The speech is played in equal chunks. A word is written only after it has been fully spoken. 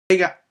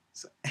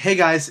Hey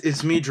guys,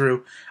 it's me,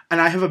 Drew, and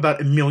I have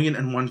about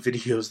 1,000,001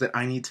 videos that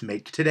I need to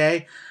make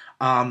today.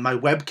 My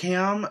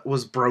webcam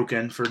was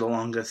broken for the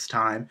longest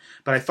time,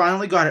 but I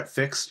finally got it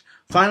fixed,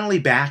 finally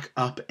back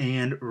up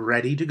and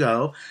ready to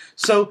go.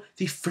 So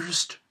the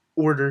first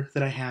order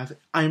that I have,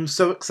 I'm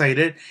so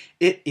excited.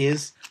 It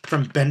is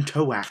from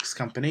Bento Wax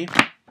Company.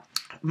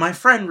 My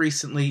friend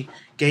recently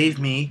gave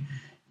me,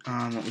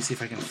 let me see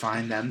if I can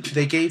find them.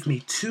 They gave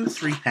me 2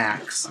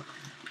 3-packs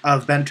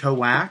of Bento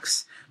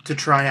Wax to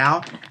try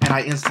out, and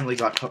I instantly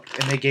got hooked.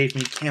 And they gave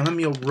me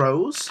Chamomile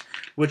Rose,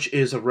 which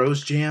is a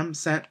rose jam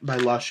scent by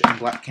Lush and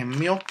Black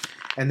Chamomile.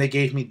 And they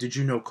gave me Did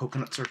You Know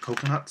Coconuts Are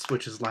Coconuts,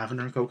 which is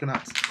lavender and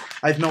coconuts.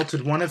 I've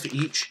melted one of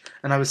each,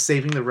 and I was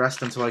saving the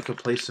rest until I could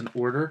place an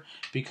order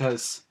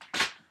because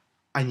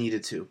I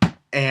needed to.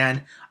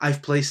 And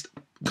I've placed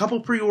a couple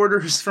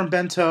pre-orders from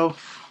Bento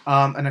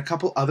and a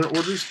couple other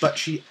orders, but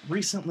she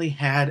recently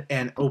had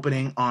an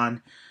opening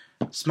on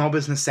Small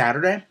Business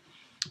Saturday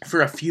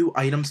for a few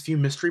items, few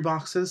mystery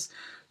boxes,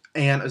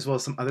 and as well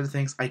as some other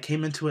things. I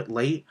came into it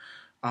late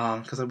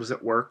because I was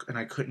at work and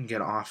I couldn't get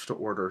off to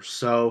order.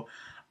 So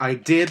I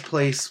did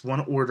place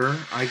one order.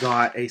 I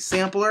got a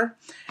sampler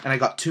and I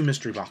got 2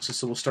 mystery boxes.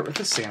 So we'll start with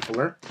the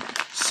sampler.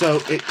 So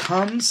it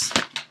comes,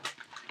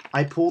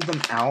 I pulled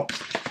them out,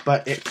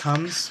 but it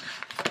comes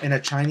in a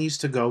Chinese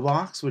to-go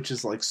box, which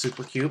is like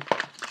super cute.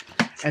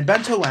 And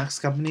Bento Wax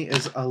Company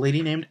is a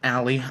lady named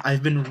Allie.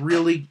 I've been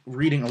really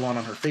reading a lot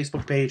on her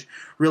Facebook page,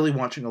 really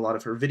watching a lot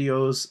of her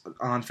videos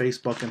on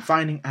Facebook, and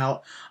finding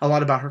out a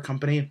lot about her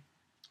company.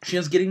 She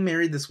is getting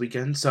married this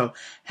weekend, so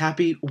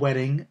happy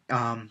wedding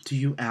to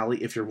you,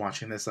 Allie, if you're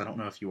watching this. I don't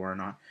know if you are or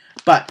not.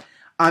 But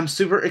I'm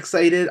super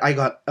excited. I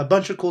got a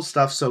bunch of cool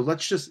stuff, so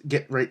let's just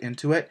get right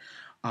into it.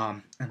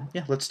 And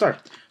yeah, let's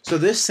start. So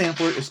this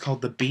sampler is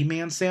called the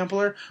B-Man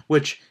sampler,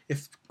 which,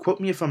 quote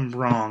me if I'm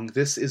wrong,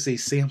 this is a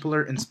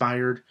sampler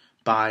inspired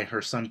by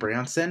her son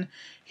Branson.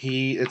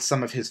 It's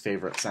some of his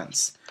favorite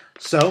scents.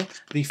 So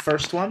the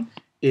first one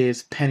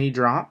is Penny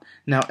Drop.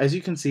 Now, as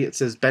you can see, it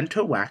says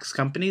Bento Wax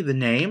Company, the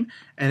name,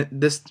 and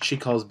this she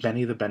calls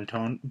Benny the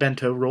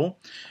Bento roll.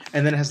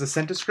 And then it has the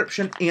scent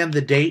description and the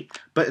date,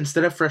 but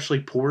instead of freshly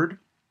poured,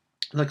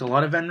 like a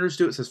lot of vendors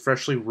do, it says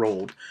freshly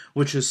rolled,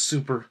 which is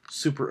super,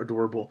 super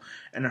adorable.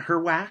 And her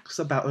wax,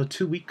 about a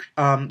 2-week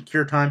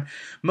cure time.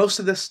 Most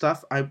of this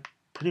stuff,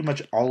 pretty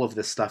much all of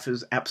this stuff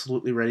is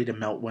absolutely ready to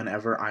melt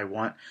whenever I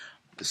want.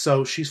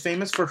 So she's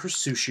famous for her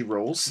sushi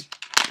rolls,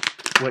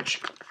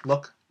 which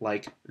look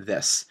like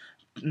this.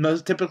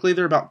 Typically,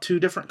 they're about 2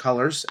 different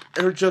colors.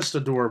 They're just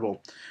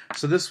adorable.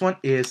 So this one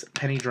is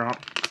Penny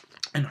Drop,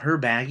 and her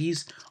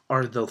baggies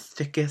are the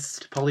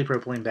thickest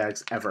polypropylene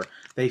bags ever.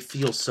 They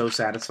feel so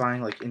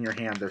satisfying, like in your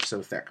hand, they're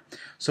so thick.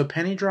 So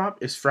Penny Drop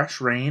is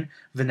fresh rain,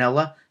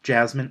 vanilla,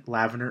 jasmine,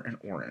 lavender, and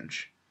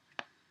orange.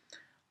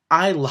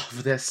 I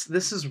love this.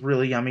 This is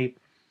really yummy.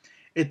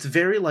 It's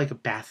very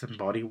like Bath &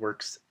 Body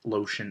Works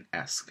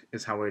lotion-esque,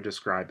 is how I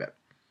describe it.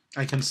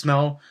 I can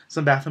smell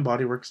some Bath &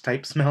 Body Works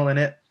type smell in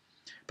it,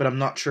 but I'm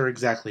not sure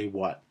exactly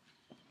what.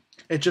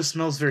 It just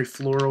smells very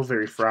floral,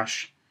 very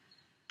fresh.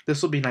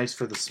 This will be nice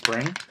for the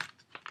spring.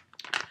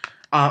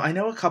 I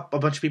know a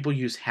bunch of people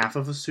use half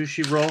of a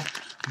sushi roll,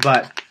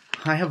 but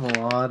I have a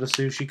lot of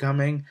sushi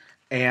coming,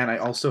 and I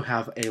also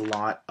have a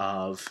lot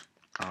of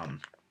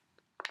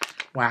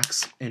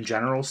wax in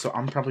general, so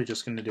I'm probably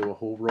just going to do a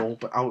whole roll,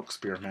 but I'll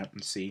experiment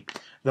and see.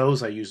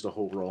 Those I used a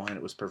whole roll, and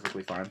it was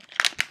perfectly fine.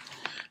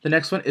 The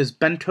next one is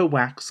Bento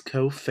Wax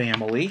Co.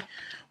 Family,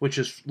 which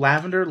is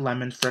lavender,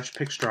 lemon, fresh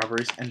picked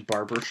strawberries, and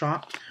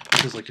barbershop,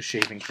 which is like a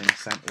shaving cream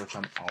scent, which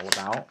I'm all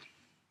about.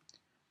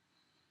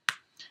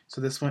 So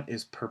this one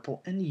is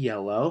purple and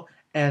yellow.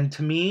 And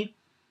to me,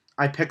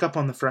 I pick up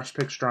on the fresh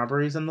picked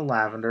strawberries and the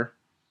lavender.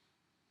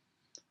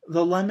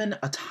 The lemon,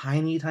 a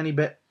tiny, tiny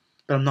bit.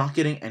 But I'm not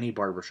getting any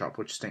barbershop,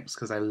 which stinks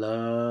because I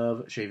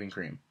love shaving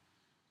cream.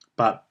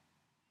 But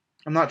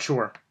I'm not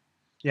sure.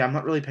 Yeah, I'm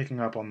not really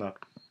picking up on the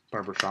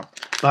barbershop.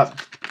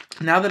 But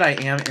now that I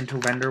am into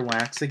vendor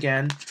wax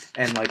again,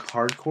 and like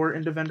hardcore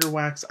into vendor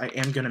wax, I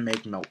am going to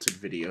make melted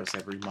videos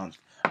every month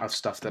of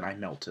stuff that I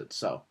melted.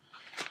 So,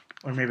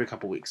 or maybe a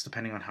couple weeks,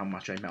 depending on how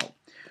much I melt.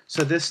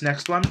 So this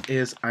next one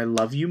is I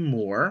Love You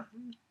More,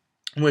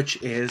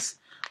 which is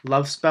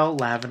Love Spell,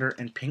 Lavender,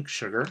 and Pink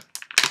Sugar.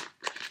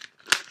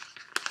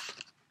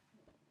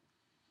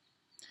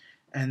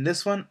 And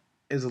this one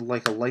is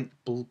like a light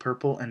blue,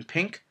 purple, and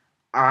pink.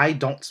 I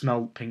don't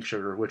smell pink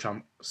sugar, which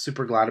I'm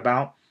super glad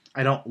about.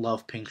 I don't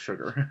love pink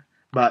sugar,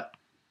 but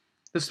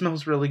this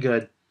smells really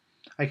good.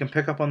 I can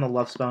pick up on the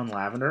Love Spell and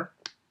Lavender.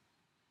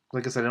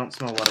 Like I said, I don't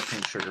smell a lot of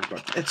pink sugar,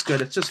 but it's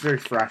good. It's just very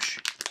fresh.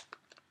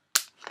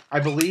 I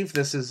believe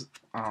this is,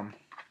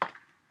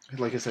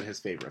 like I said, his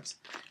favorites.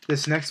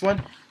 This next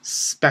one,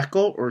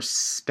 Speckle or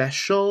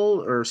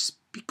Special or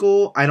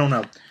Speckle, I don't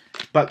know.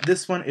 But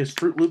this one is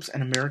Fruit Loops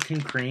and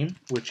American Cream,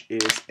 which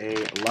is a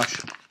Lush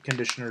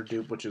conditioner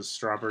dupe, which is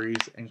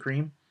strawberries and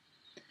cream.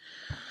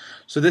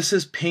 So this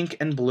is pink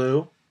and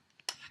blue.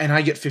 And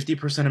I get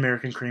 50%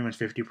 American cream and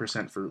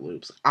 50% Fruit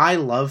Loops. I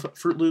love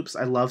Fruit Loops.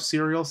 I love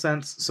cereal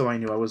scents, so I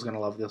knew I was going to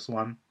love this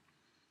one.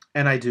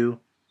 And I do.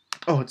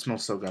 Oh, it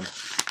smells so good.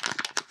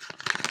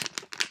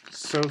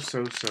 So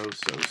good.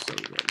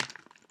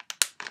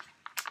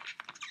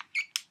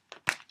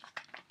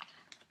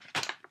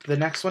 The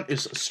next one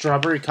is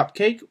Strawberry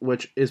Cupcake,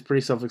 which is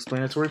pretty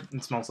self-explanatory.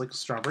 It smells like a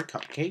strawberry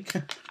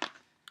cupcake.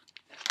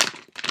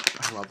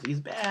 I love these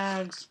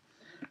bags.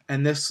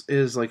 And this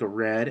is like a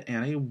red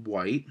and a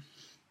white.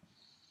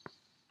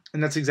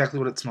 And that's exactly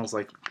what it smells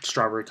like.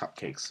 Strawberry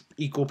cupcakes.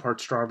 Equal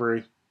parts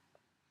strawberry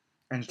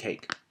and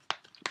cake.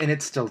 And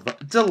it's still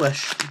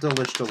delish.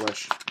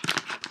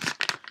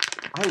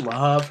 I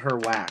love her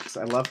wax.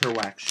 I love her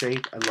wax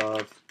shape. I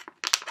love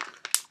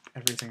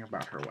everything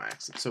about her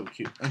wax. It's so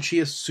cute. And she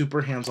is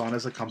super hands-on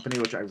as a company,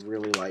 which I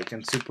really like.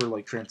 And super,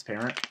 like,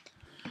 transparent.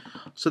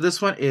 So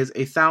this one is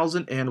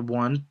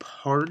 1001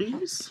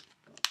 Parties.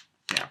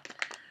 Yeah.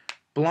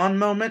 Blonde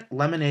Moment,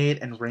 Lemonade,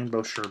 and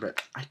Rainbow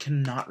Sherbet. I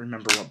cannot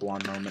remember what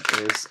Blonde Moment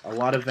is. A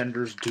lot of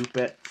vendors dupe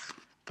it,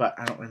 but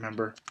I don't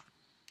remember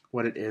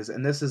what it is.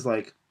 And this is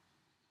like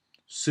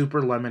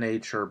super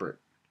lemonade sherbet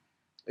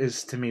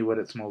is to me what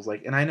it smells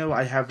like. And I know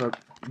I have a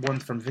one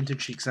from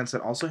Vintage Chic Scents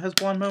that also has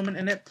Blonde Moment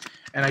in it,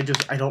 and I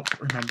don't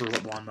remember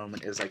what Blonde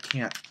Moment is. I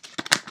can't.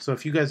 So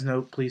if you guys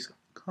know, please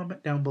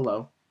comment down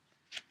below.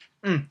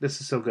 This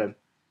is so good.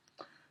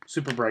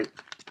 Super bright.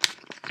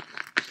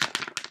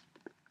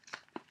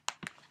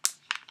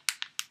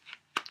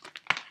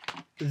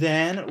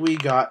 Then we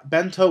got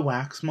Bento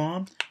Wax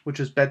Mom, which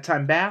is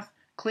Bedtime Bath,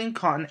 Clean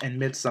Cotton, and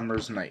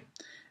Midsummer's Night.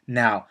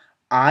 Now,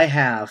 I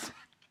have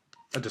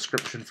a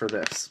description for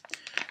this.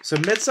 So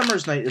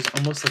Midsummer's Night is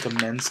almost like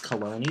a men's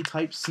cologne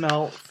type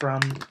smell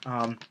from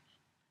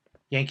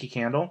Yankee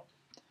Candle.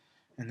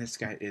 And this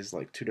guy is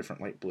like two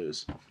different light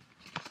blues.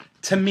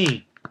 To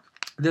me,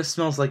 this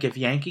smells like if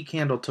Yankee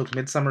Candle took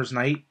Midsummer's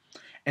Night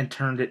and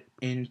turned it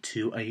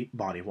into a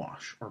body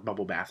wash or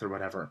bubble bath or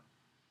whatever.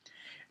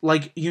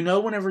 Like, you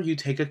know, whenever you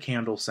take a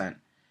candle scent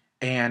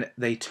and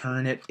they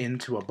turn it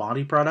into a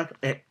body product,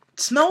 it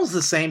smells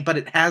the same, but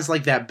it has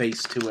like that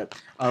base to it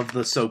of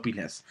the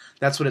soapiness.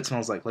 That's what it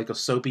smells like a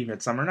soapy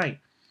Midsummer Night,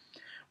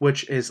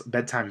 which is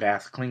Bedtime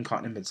Bath, Clean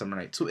Cotton, and Midsummer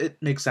Night. So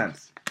it makes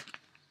sense.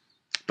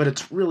 But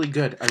it's really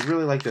good. I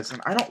really like this.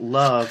 And I don't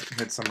love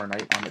Midsummer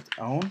Night on its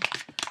own,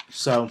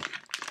 so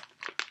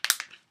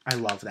I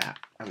love that.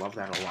 I love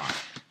that a lot.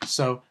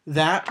 So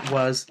that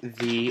was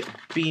the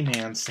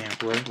B-Man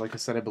sampler. Like I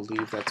said, I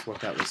believe that's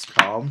what that was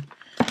called.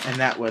 And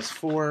that was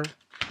 7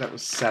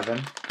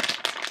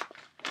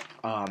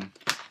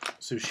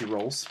 sushi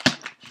rolls.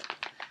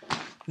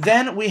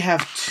 Then we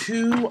have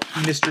 2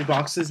 mystery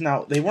boxes.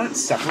 Now, they weren't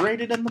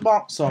separated in the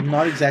box, so I'm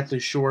not exactly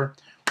sure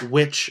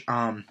which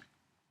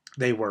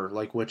they were.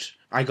 Like which,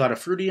 I got a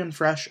Fruity and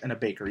Fresh and a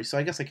bakery, so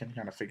I guess I can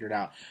kind of figure it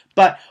out.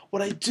 But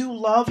what I do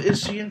love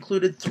is she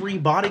included 3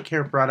 body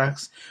care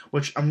products,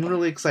 which I'm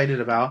really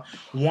excited about.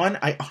 One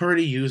I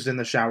already used in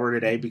the shower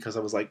today because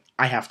I was like,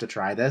 I have to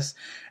try this.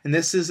 And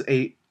this is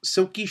a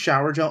Silky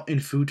Shower Gel in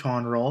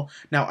Futon Roll.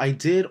 Now, I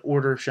did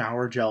order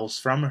shower gels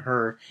from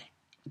her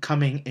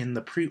coming in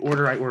the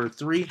pre-order. I ordered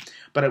 3,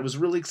 but I was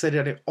really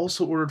excited. I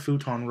also ordered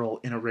Futon Roll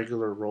in a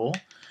regular roll.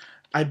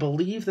 I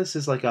believe this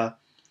is like a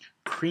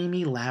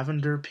creamy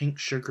lavender pink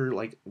sugar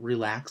like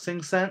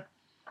relaxing scent,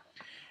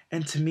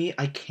 and to me,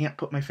 I can't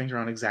put my finger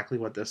on exactly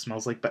what this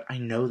smells like, but I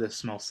know this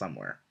smells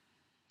somewhere.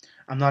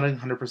 I'm not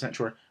 100%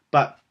 sure,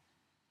 but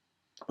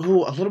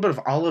ooh, a little bit of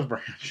olive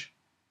branch.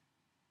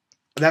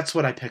 That's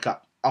what I pick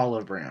up.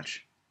 Olive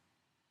branch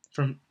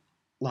from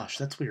Lush.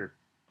 That's weird.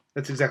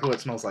 That's exactly what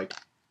it smells like.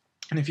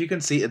 And if you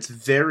can see, it's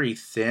very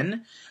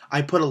thin.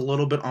 I put a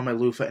little bit on my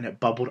loofah and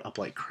it bubbled up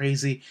like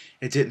crazy.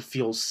 It didn't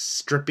feel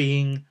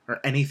stripping or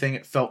anything.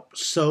 It felt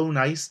so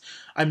nice.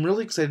 I'm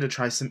really excited to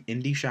try some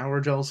indie shower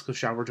gels because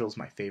shower gel is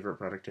my favorite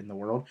product in the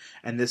world.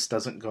 And this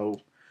doesn't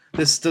go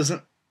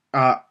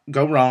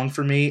wrong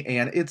for me.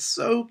 And it's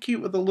so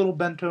cute with a little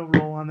bento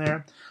roll on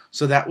there.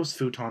 So that was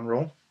Futon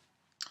Roll.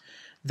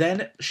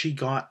 Then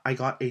I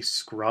got a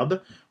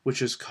scrub,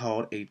 which is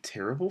called a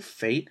Terrible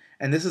Fate,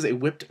 and this is a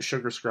whipped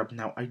sugar scrub.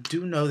 Now, I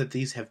do know that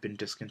these have been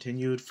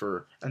discontinued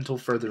until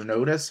further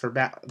notice for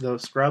the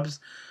scrubs,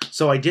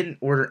 so I didn't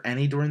order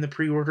any during the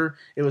pre-order.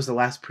 It was the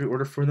last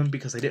pre-order for them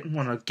because I didn't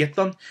want to get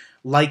them,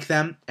 like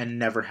them, and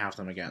never have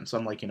them again. So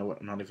I'm like, you know what,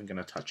 I'm not even going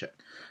to touch it.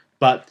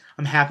 But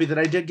I'm happy that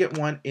I did get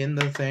one in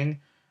the thing.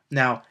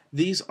 Now,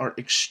 these are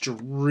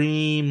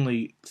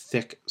extremely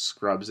thick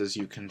scrubs, as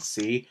you can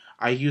see.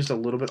 I used a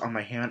little bit on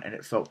my hand, and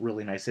it felt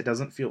really nice. It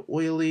doesn't feel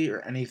oily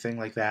or anything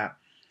like that.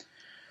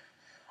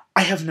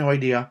 I have no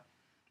idea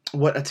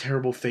what a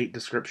Terrible Fate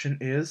description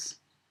is.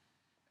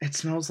 It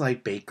smells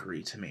like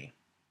bakery to me.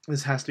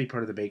 This has to be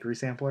part of the bakery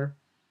sampler.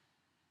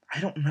 I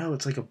don't know.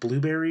 It's like a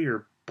blueberry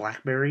or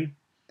blackberry.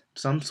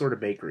 Some sort of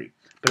bakery.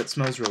 But it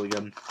smells really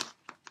good.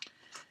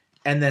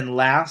 And then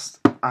last,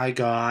 I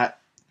got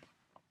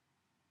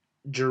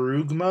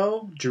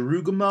Jerugamo,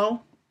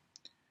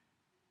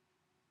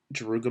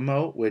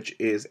 which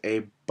is a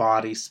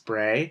body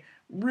spray,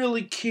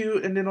 Really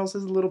cute, and it also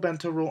has a little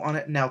bento roll on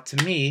it. Now, to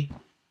me,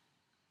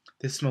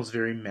 this smells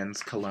very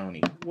men's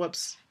cologne-y.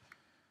 Whoops.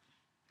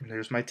 And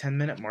there's my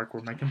 10-minute mark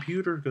where my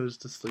computer goes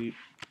to sleep.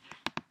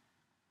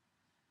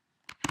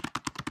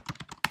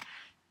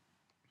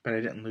 But I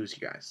didn't lose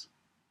you guys.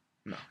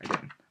 No, I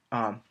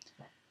didn't.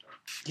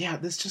 Yeah,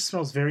 this just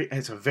smells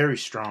it's a very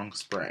strong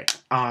spray.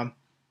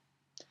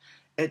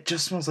 It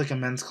just smells like a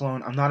men's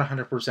cologne. I'm not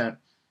 100%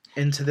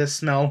 into this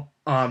smell.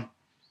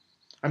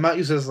 I might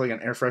use this as like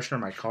an air freshener in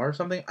my car or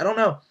something. I don't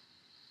know.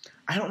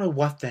 I don't know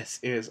what this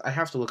is. I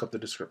have to look up the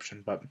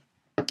description, but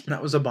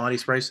that was a body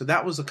spray. So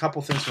that was a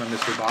couple things from my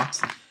mystery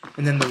box.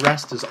 And then the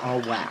rest is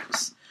all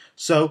wax.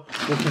 So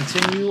we'll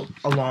continue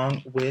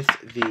along with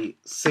the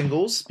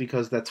singles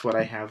because that's what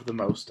I have the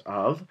most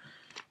of.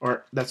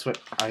 Or that's what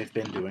I've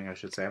been doing, I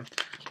should say.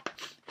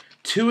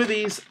 2 of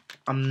these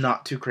I'm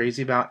not too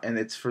crazy about, and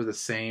it's for the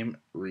same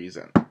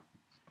reason.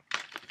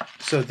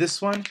 So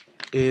this one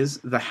is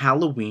the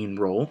Halloween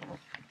roll.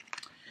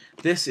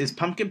 This is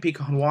pumpkin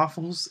pecan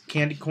waffles,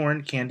 candy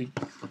corn, candy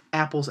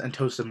apples, and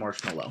toasted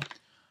marshmallow.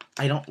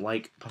 I don't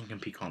like pumpkin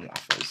pecan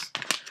waffles.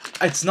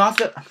 It's not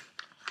that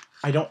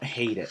I don't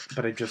hate it,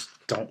 but I just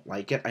don't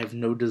like it. I have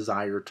no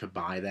desire to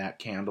buy that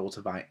candle,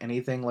 to buy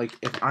anything. Like,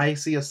 if I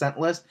see a scent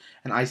list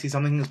and I see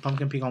something that's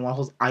pumpkin pecan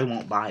waffles, I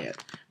won't buy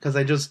it. Because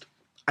I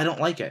don't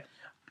like it.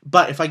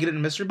 But if I get it in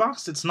a mystery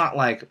box, it's not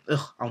like,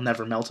 ugh, I'll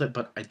never melt it,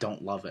 but I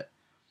don't love it.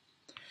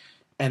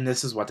 And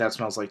this is what that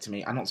smells like to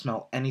me. I don't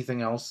smell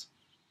anything else.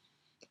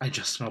 I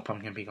just smell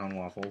pumpkin pecan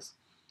waffles.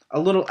 A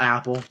little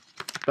apple,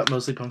 but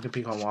mostly pumpkin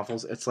pecan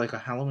waffles. It's like a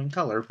Halloween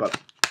color, but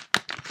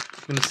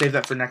I'm going to save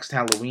that for next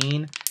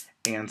Halloween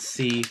and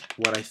see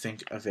what I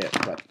think of it.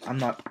 But I'm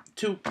not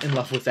too in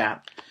love with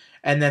that.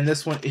 And then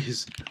this one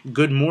is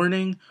Good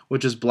Morning,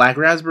 which is black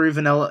raspberry,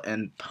 vanilla,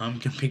 and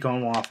pumpkin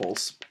pecan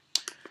waffles.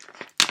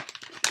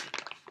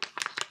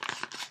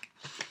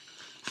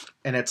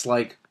 And it's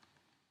like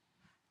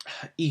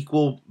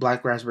equal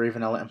black raspberry,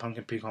 vanilla, and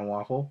pumpkin pecan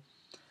waffle.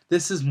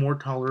 This is more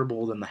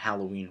tolerable than the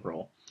Halloween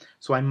roll.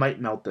 So I might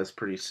melt this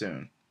pretty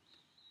soon.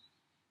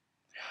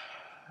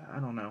 I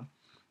don't know.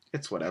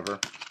 It's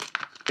whatever.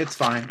 It's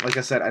fine. Like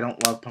I said, I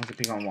don't love pumpkin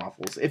pecan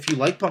waffles. If you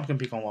like pumpkin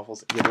pecan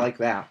waffles, you'd like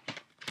that.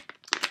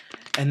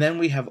 And then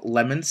we have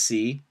Lemon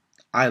Sea.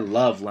 I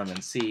love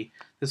Lemon Sea.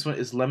 This one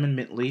is lemon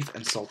mint leaf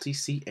and salty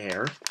sea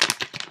air.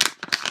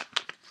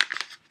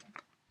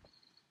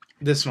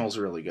 This smells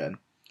really good.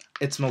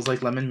 It smells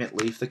like lemon mint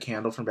leaf, the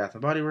candle from Bath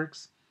 & Body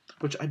Works,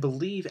 which I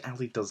believe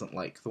Allie doesn't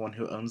like, the one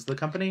who owns the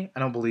company. I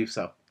don't believe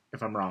so,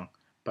 if I'm wrong,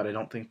 but I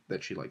don't think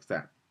that she likes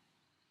that.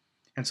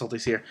 And salty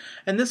sea air.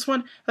 And this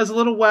one has a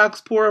little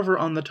wax pour over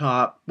on the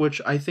top,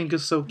 which I think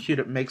is so cute.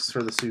 It makes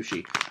for the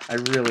sushi. I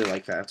really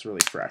like that. It's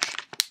really fresh.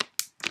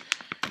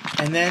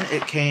 And then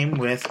it came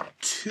with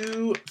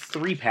 2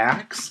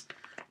 3-packs.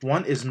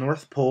 One is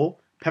North Pole,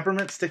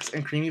 peppermint sticks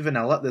and creamy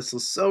vanilla. This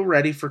is so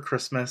ready for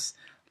Christmas.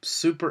 I'm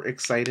super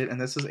excited. And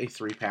this is a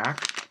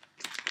 3-pack.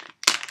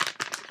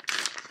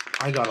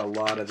 I got a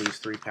lot of these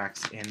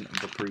 3-packs in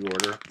the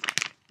pre-order.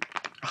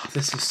 Oh,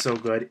 this is so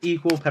good.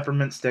 Equal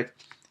peppermint stick,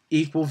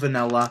 equal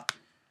vanilla.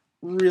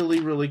 Really,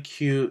 really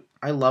cute.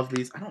 I love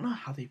these. I don't know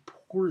how they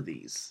pour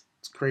these.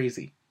 It's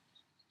crazy.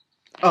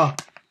 Oh,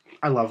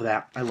 I love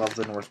that. I love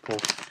the North Pole.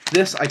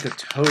 This I could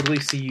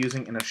totally see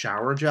using in a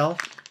shower gel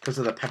because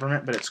of the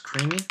peppermint, but it's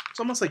creamy. It's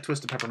almost like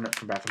Twisted Peppermint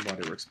from Bath &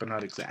 Body Works, but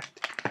not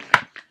exact.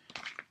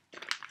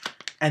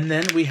 And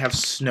then we have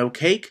Snow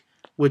Cake,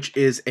 which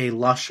is a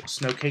Lush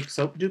Snow Cake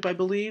soap dupe, I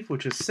believe,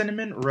 which is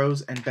cinnamon,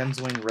 rose, and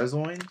benzoin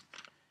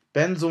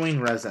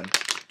resin.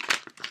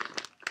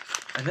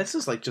 And this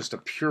is like just a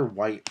pure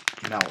white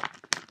melt.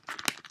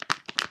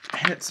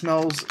 And it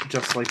smells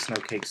just like Snow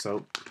Cake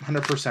soap.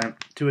 100%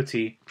 to a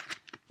T.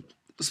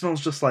 It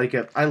smells just like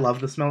it. I love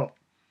the smell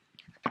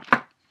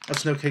of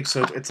Snow Cake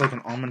soap. It's like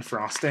an almond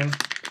frosting.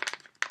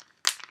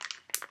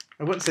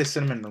 I wouldn't say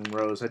cinnamon and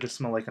rose. I just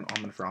smell like an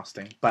almond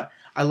frosting. But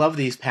I love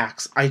these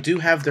packs. I do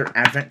have their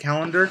advent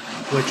calendar,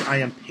 which I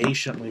am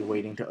patiently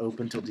waiting to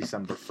open till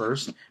December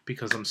 1st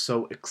because I'm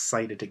so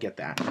excited to get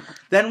that.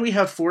 Then we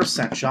have 4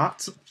 scent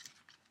shots.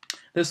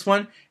 This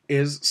one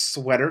is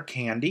Sweater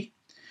Candy.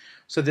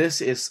 So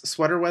this is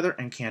Sweater Weather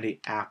and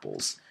Candy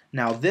Apples.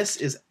 Now this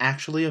is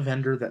actually a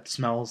vendor that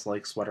smells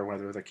like Sweater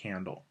Weather the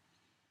candle.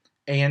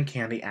 And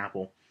Candy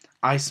Apple.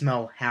 I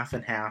smell half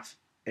and half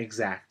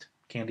exact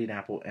Candied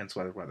Apple and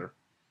Sweater Weather.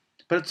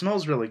 But it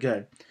smells really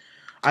good.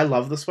 I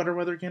love the Sweater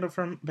Weather candle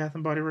from Bath &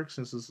 Body Works.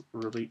 This is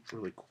really,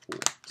 really cool.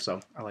 So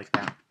I like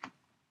that.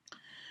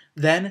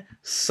 Then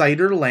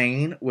Cider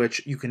Lane,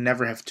 which you can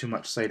never have too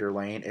much Cider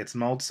Lane. It's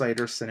mulled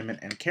cider, cinnamon,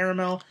 and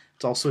caramel.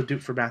 It's also a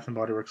dupe for Bath &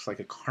 Body Works, like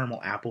a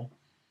caramel apple.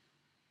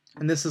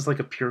 And this is like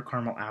a pure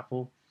caramel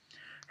apple.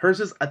 Hers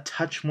is a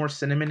touch more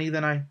cinnamony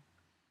than I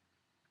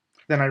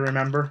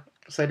remember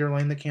Cider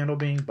Lane the candle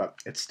being, but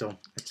it's still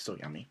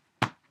yummy.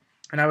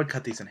 And I would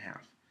cut these in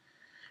half.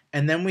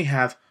 And then we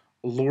have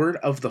Lord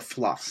of the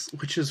Fluffs,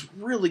 which is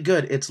really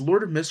good. It's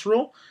Lord of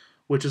Misrule,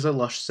 which is a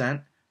Lush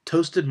scent,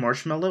 toasted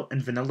marshmallow,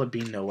 and vanilla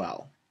bean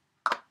Noel.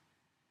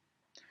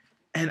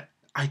 And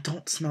I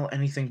don't smell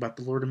anything but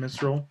the Lord of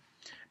Misrule.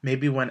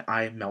 Maybe when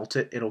I melt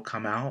it, it'll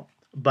come out.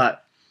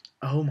 But,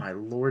 oh my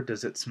lord,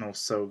 does it smell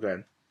so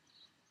good.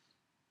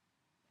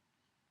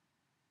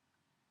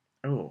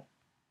 Oh.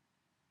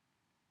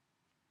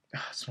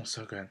 Oh, it smells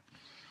so good.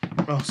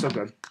 Oh, so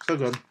good. So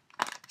good.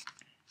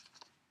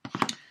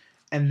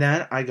 And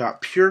then I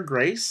got Pure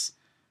Grace,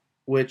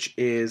 which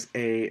is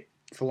a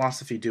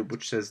philosophy dupe,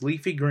 which says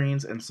leafy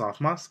greens and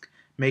soft musk,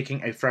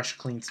 making a fresh,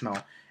 clean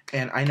smell.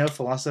 And I know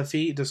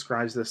philosophy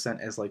describes this scent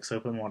as like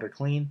soap and water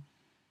clean.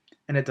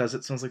 And it does.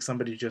 It smells like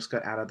somebody just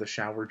got out of the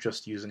shower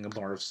just using a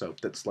bar of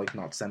soap that's like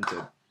not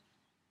scented.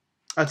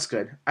 That's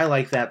good. I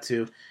like that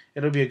too.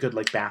 It'll be a good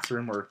like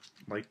bathroom or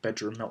like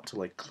bedroom melt to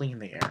like clean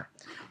the air.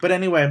 But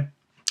anyway,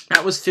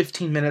 that was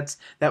 15 minutes.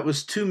 That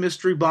was 2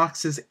 mystery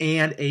boxes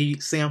and a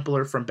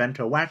sampler from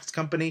Bento Wax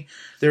Company.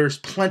 There's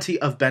plenty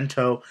of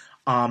Bento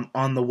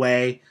on the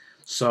way.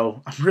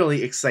 So I'm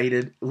really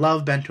excited.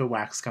 Love Bento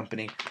Wax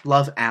Company.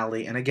 Love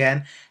Allie. And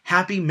again,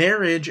 happy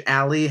marriage,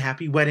 Allie.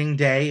 Happy wedding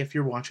day if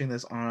you're watching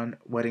this on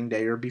wedding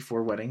day or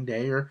before wedding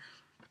day or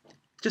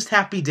just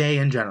happy day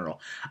in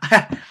general.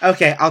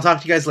 Okay, I'll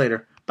talk to you guys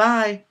later.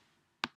 Bye.